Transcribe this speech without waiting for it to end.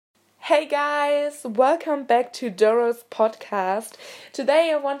Hey guys, welcome back to Doro's podcast. Today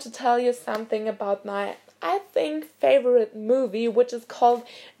I want to tell you something about my, favorite movie, which is called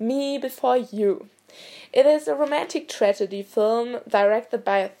Me Before You. It is a romantic tragedy film directed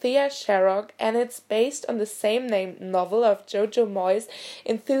by Thea Sharrock, and it's based on the same name novel of Jojo Moyes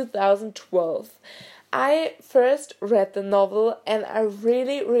in 2012. I first read the novel and I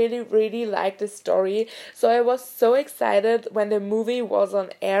really liked the story, so I was so excited when the movie was on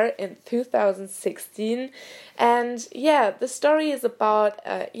air in 2016. And yeah, the story is about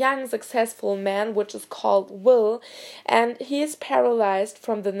a young successful man which is called Will, and he is paralyzed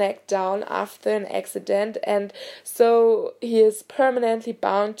from the neck down after an accident, and so he is permanently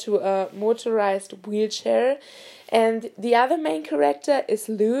bound to a motorized wheelchair. And the other main character is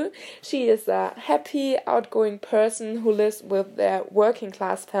Lou. She is a happy, outgoing person who lives with their working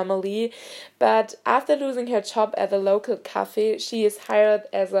class family. But after losing her job at a local cafe, she is hired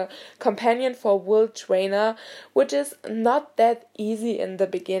as a companion for Will Trainer, which is not that easy in the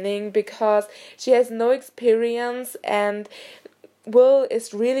beginning because she has no experience and Will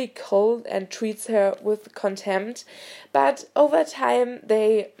is really cold and treats her with contempt, but over time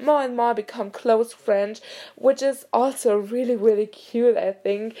they more and more become close friends, which is also really cute, I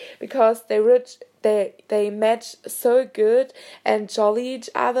think, because they match so good and jolly each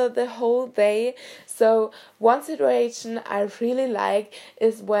other the whole day. So one situation I really like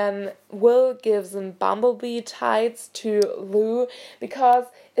is when Will gives him bumblebee tights to Lou because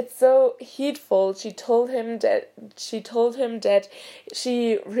it's so heatful. She told him that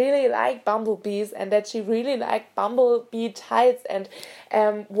she really liked bumblebees and that she really liked bumblebee tights and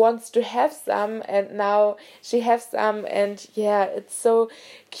wants to have some, and now she has some, and yeah, it's so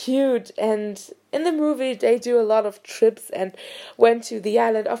cute. And in the movie they do a lot of trips and went to the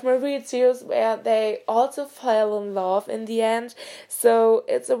island of Mauritius where they also fell in love in the end. So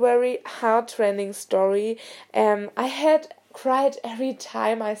it's a very heart-rending story. I had cried every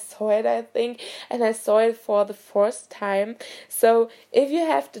time I saw it, I think, and I saw it for the first time. So if you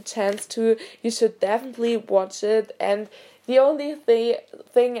have the chance to, you should definitely watch it. And the only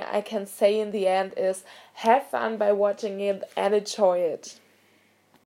thing I can say in the end is have fun by watching it and enjoy it.